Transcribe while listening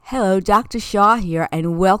Hello, Dr. Shaw here,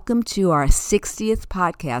 and welcome to our 60th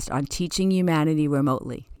podcast on teaching humanity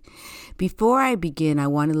remotely. Before I begin, I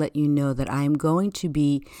want to let you know that I am going to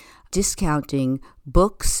be discounting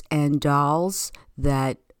books and dolls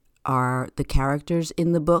that are the characters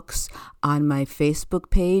in the books on my Facebook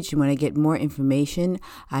page. And when I get more information,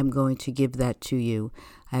 I'm going to give that to you.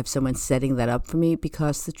 I have someone setting that up for me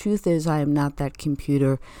because the truth is I am not that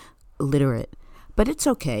computer literate. But it's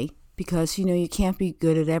okay because, you can't be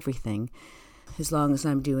good at everything. As long as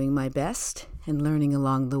I'm doing my best and learning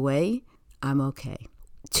along the way, I'm okay.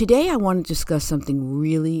 Today I want to discuss something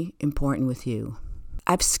really important with you.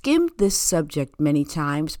 I've skimmed this subject many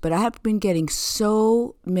times, but I have been getting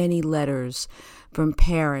so many letters from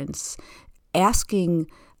parents asking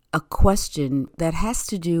a question that has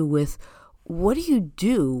to do with what do you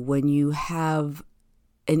do when you have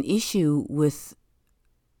an issue with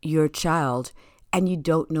your child and you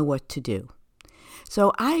don't know what to do?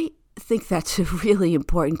 So I think that's a really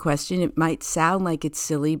important question. It might sound like it's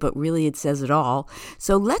silly, but really it says it all.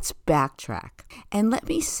 So let's backtrack. And let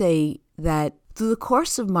me say that through the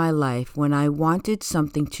course of my life, when I wanted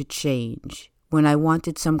something to change, when I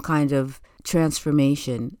wanted some kind of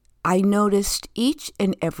transformation, I noticed each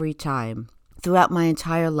and every time throughout my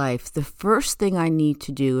entire life, the first thing I need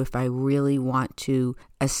to do if I really want to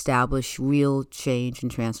establish real change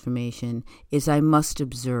and transformation is I must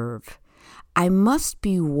observe. I must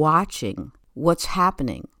be watching what's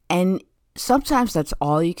happening. And sometimes that's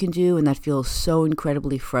all you can do, and that feels so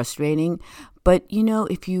incredibly frustrating. But,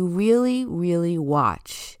 if you really, really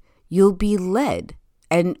watch, you'll be led.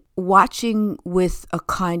 And watching with a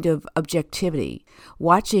kind of objectivity,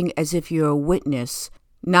 watching as if you're a witness,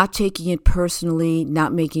 not taking it personally,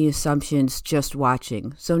 not making assumptions, just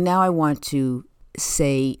watching. So now I want to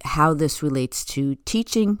say how this relates to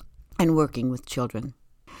teaching and working with children.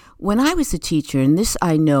 When I was a teacher, and this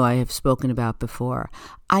I know I have spoken about before,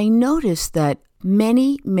 I noticed that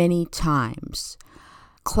many, many times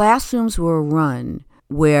classrooms were run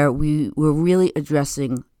where we were really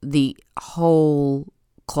addressing the whole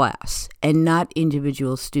class and not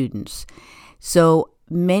individual students. So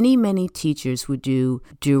many, many teachers would do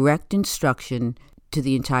direct instruction to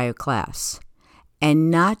the entire class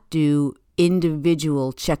and not do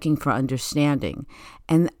individual checking for understanding.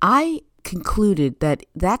 And I concluded that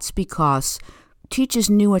that's because teachers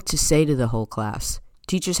knew what to say to the whole class.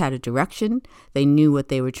 Teachers had a direction. They knew what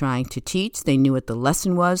they were trying to teach. They knew what the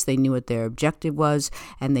lesson was. They knew what their objective was,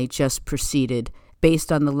 and they just proceeded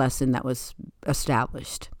based on the lesson that was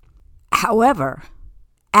established. However,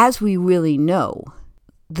 as we really know,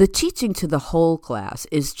 the teaching to the whole class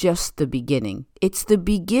is just the beginning. It's the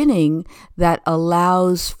beginning that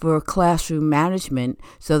allows for classroom management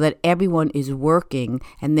so that everyone is working,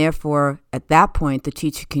 and therefore, at that point, the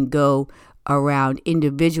teacher can go around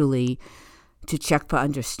individually to check for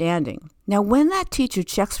understanding. Now, when that teacher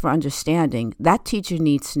checks for understanding, that teacher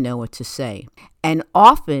needs to know what to say. And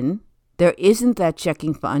often, there isn't that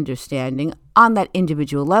checking for understanding on that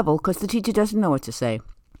individual level because the teacher doesn't know what to say.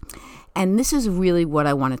 And this is really what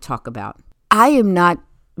I want to talk about. I am not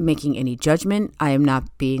making any judgment. I am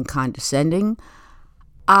not being condescending.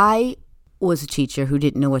 I was a teacher who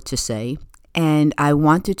didn't know what to say, and I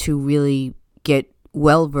wanted to really get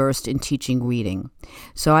well-versed in teaching reading.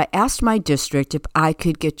 So I asked my district if I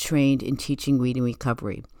could get trained in teaching reading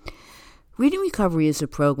recovery. Reading recovery is a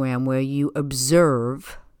program where you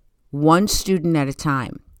observe one student at a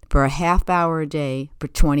time for a half hour a day for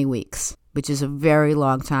 20 weeks. Which is a very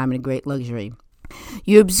long time and a great luxury.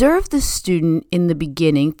 You observe the student in the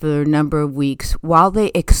beginning for a number of weeks while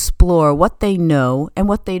they explore what they know and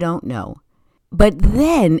what they don't know. But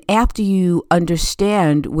then, after you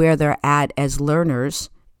understand where they're at as learners,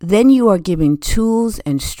 then you are given tools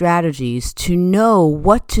and strategies to know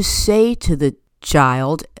what to say to the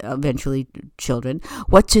child, eventually children,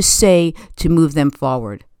 what to say to move them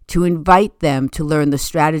forward, to invite them to learn the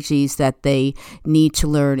strategies that they need to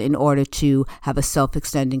learn in order to have a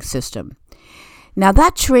self-extending system. Now,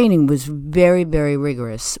 that training was very, very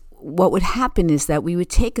rigorous. What would happen is that we would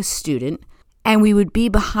take a student and we would be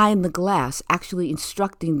behind the glass actually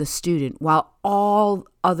instructing the student while all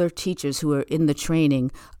other teachers who were in the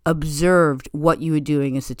training observed what you were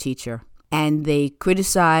doing as a teacher. And they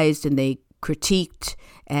criticized and they critiqued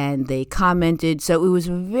and they commented. So it was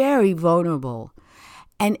very vulnerable.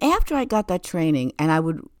 And after I got that training and I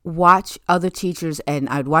would watch other teachers and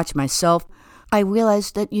I'd watch myself, I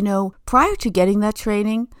realized that, prior to getting that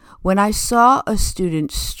training, when I saw a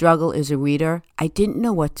student struggle as a reader, I didn't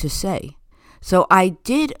know what to say. So I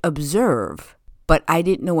did observe but I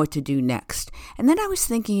didn't know what to do next. And then I was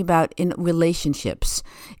thinking about in relationships,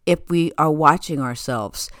 if we are watching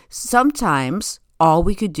ourselves, sometimes all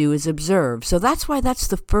we could do is observe. So that's why that's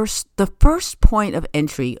the first point of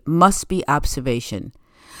entry must be observation.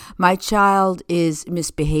 My child is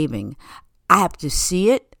misbehaving. I have to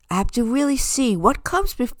see it. I have to really see what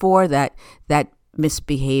comes before that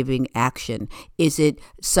misbehaving action. Is it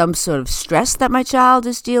some sort of stress that my child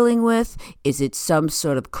is dealing with? Is it some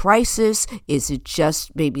sort of crisis? Is it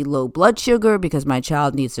just maybe low blood sugar because my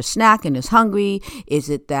child needs a snack and is hungry? Is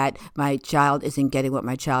it that my child isn't getting what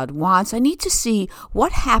my child wants? I need to see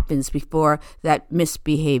what happens before that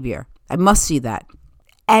misbehavior. I must see that.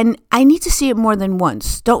 And I need to see it more than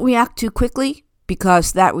once. Don't react too quickly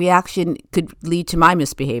because that reaction could lead to my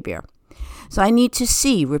misbehavior. So I need to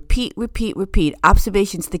see, repeat.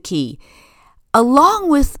 Observation's the key. Along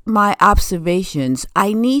with my observations,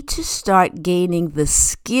 I need to start gaining the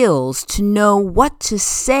skills to know what to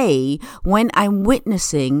say when I'm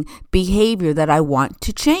witnessing behavior that I want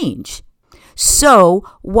to change. So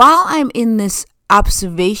while I'm in this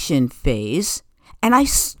observation phase, and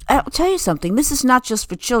I'll tell you something, this is not just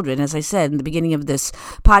for children, as I said in the beginning of this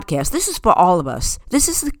podcast. This is for all of us. This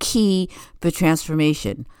is the key for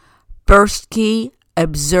transformation. First key,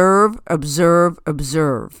 observe.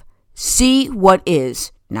 See what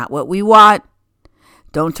is, not what we want.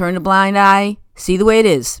 Don't turn a blind eye. See the way it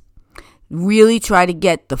is. Really try to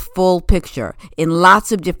get the full picture in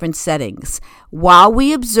lots of different settings. While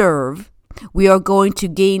we observe, we are going to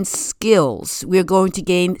gain skills. We are going to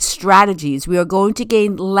gain strategies. We are going to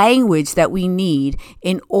gain language that we need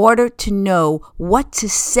in order to know what to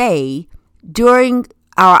say during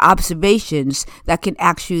our observations that can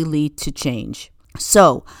actually lead to change.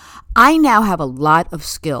 So I now have a lot of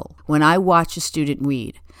skill when I watch a student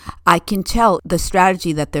read. I can tell the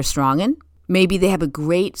strategy that they're strong in. Maybe they have a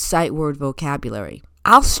great sight word vocabulary.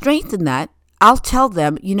 I'll strengthen that. I'll tell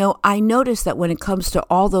them, I notice that when it comes to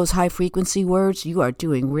all those high frequency words, you are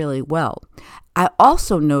doing really well. I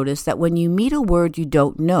also notice that when you meet a word you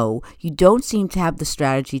don't know, you don't seem to have the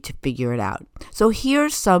strategy to figure it out. So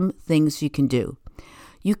here's some things you can do.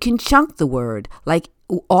 You can chunk the word, like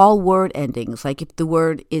all word endings. Like if the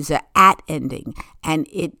word is a at ending and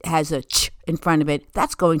it has a ch in front of it,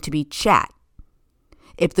 that's going to be chat.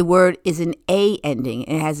 If the word is an a ending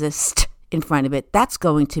and it has a st in front of it, that's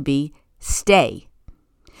going to be stay.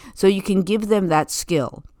 So you can give them that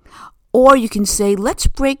skill. Or you can say, let's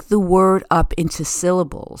break the word up into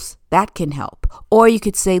syllables. That can help. Or you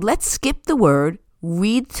could say, let's skip the word,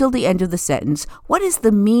 read till the end of the sentence. What is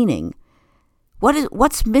the meaning?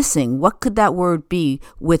 What's missing? What could that word be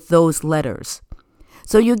with those letters?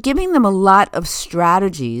 So you're giving them a lot of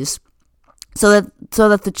strategies so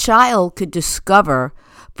that the child could discover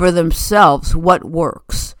for themselves what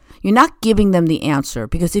works. You're not giving them the answer,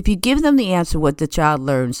 because if you give them the answer, what the child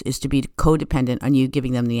learns is to be codependent on you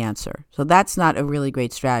giving them the answer. So that's not a really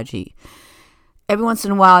great strategy. Every once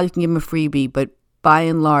in a while, you can give them a freebie, but by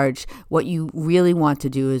and large, what you really want to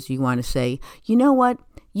do is you want to say, you know what?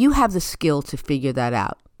 You have the skill to figure that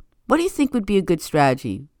out. What do you think would be a good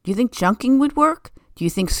strategy? Do you think chunking would work? Do you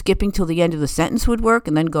think skipping till the end of the sentence would work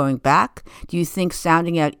and then going back? Do you think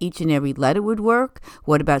sounding out each and every letter would work?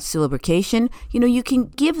 What about syllabication? You can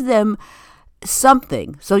give them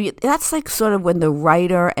something. So that's like sort of when the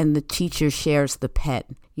writer and the teacher shares the pen.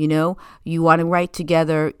 You want to write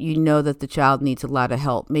together. You know that the child needs a lot of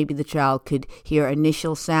help. Maybe the child could hear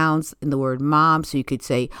initial sounds in the word mom. So you could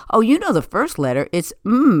say, oh, the first letter, it's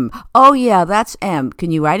M. Oh, yeah, that's M. Can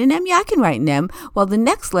you write an M? Yeah, I can write an M. Well, the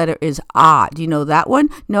next letter is Ah. Do you know that one?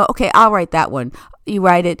 No. Okay, I'll write that one. You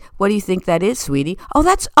write it. What do you think that is, sweetie? Oh,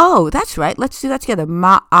 that's right. Let's do that together.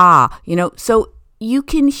 Ma-ah. So you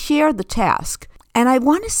can share the task. And I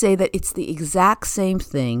want to say that it's the exact same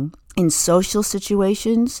thing in social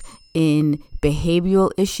situations, in behavioral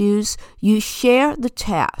issues. You share the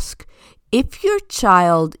task. If your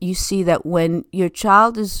child, you see that when your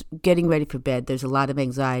child is getting ready for bed, there's a lot of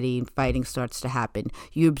anxiety and fighting starts to happen.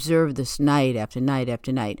 You observe this night after night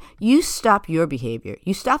after night. You stop your behavior.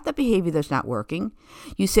 You stop that behavior that's not working.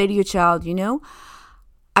 You say to your child,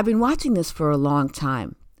 I've been watching this for a long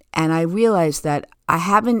time, and I realize that I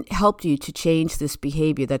haven't helped you to change this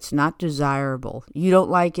behavior that's not desirable. You don't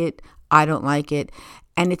like it. I don't like it.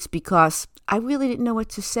 And it's because I really didn't know what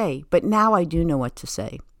to say, but now I do know what to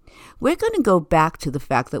say. We're going to go back to the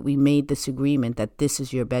fact that we made this agreement that this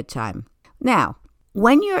is your bedtime. Now,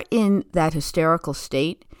 when you're in that hysterical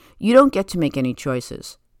state, you don't get to make any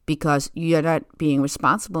choices because you're not being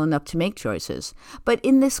responsible enough to make choices. But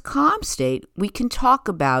in this calm state, we can talk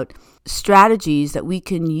about strategies that we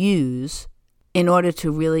can use in order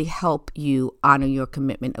to really help you honor your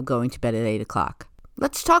commitment of going to bed at 8 o'clock.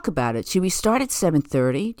 Let's talk about it. Should we start at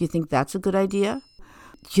 7:30? Do you think that's a good idea?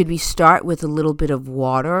 Should we start with a little bit of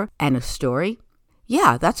water and a story?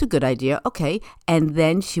 Yeah, that's a good idea. Okay. And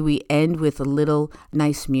then should we end with a little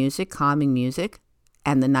nice music, calming music,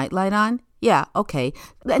 and the nightlight on? Yeah, okay.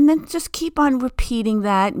 And then just keep on repeating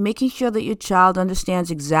that, making sure that your child understands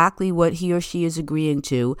exactly what he or she is agreeing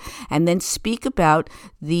to, and then speak about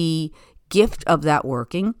the gift of that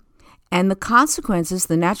working and the consequences,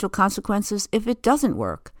 the natural consequences, if it doesn't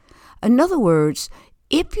work. In other words,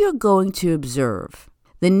 if you're going to observe,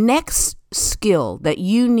 the next skill that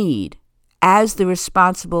you need as the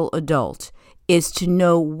responsible adult is to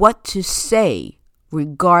know what to say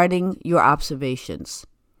regarding your observations.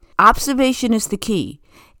 Observation is the key.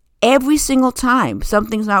 Every single time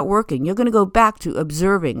something's not working, you're going to go back to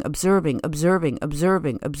observing.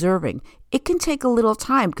 It can take a little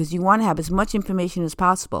time because you want to have as much information as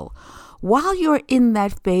possible. While you're in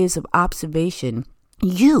that phase of observation,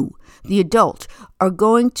 you, the adult, are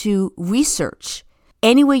going to research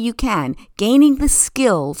any way you can, gaining the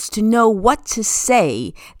skills to know what to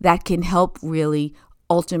say that can help really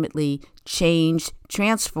ultimately change,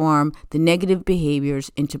 transform the negative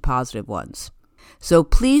behaviors into positive ones. So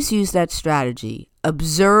please use that strategy.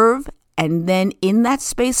 Observe, and then in that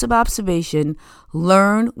space of observation,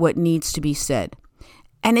 learn what needs to be said.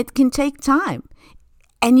 And it can take time.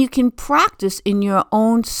 And you can practice in your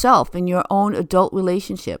own self, in your own adult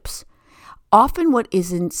relationships. Often what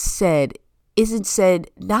isn't said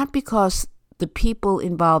not because the people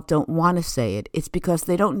involved don't want to say it. It's because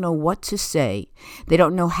they don't know what to say. They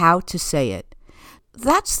don't know how to say it.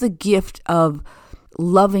 That's the gift of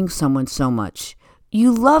loving someone so much.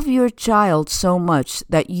 You love your child so much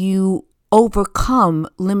that you overcome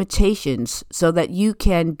limitations so that you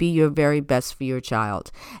can be your very best for your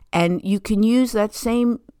child. And you can use that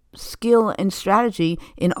same skill and strategy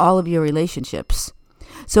in all of your relationships.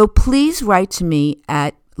 So please write to me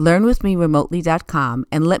at learnwithmeremotely.com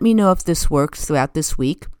and let me know if this works throughout this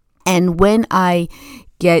week. And when I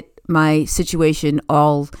get my situation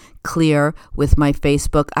all clear with my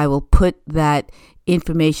Facebook, I will put that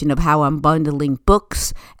information of how I'm bundling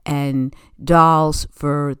books and dolls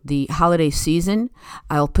for the holiday season.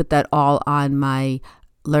 I'll put that all on my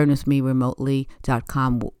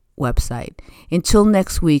learnwithmeremotely.com website. Until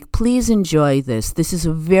next week, please enjoy this. This is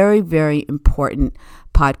a very, very important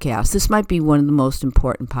podcast. This might be one of the most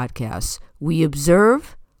important podcasts. We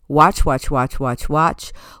observe, watch,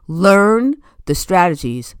 learn the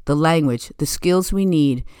strategies, the language, the skills we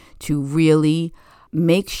need to really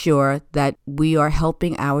make sure that we are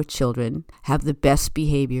helping our children have the best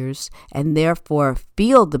behaviors and therefore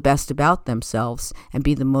feel the best about themselves and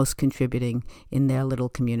be the most contributing in their little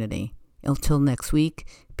community. Until next week,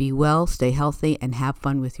 be well, stay healthy, and have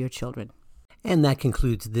fun with your children. And that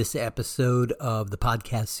concludes this episode of the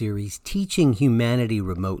podcast series, Teaching Humanity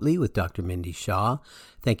Remotely with Dr. Mindy Shaw.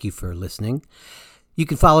 Thank you for listening. You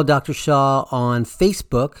can follow Dr. Shaw on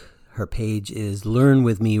Facebook. Her page is Learn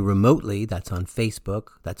With Me Remotely. That's on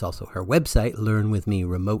Facebook. That's also her website,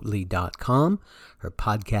 learnwithmeremotely.com. Her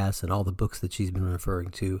podcasts and all the books that she's been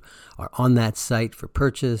referring to are on that site for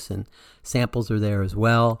purchase, and samples are there as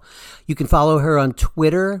well. You can follow her on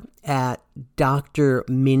Twitter at Dr.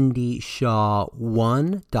 Mindy Shaw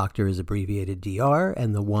 1. Doctor is abbreviated DR,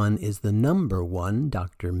 and the 1 is the number 1,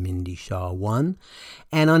 Dr. Mindy Shaw 1.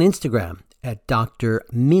 And on Instagram at Dr.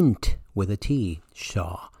 Mint with a T,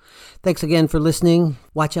 Shaw. Thanks again for listening.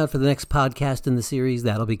 Watch out for the next podcast in the series.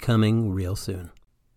 That'll be coming real soon.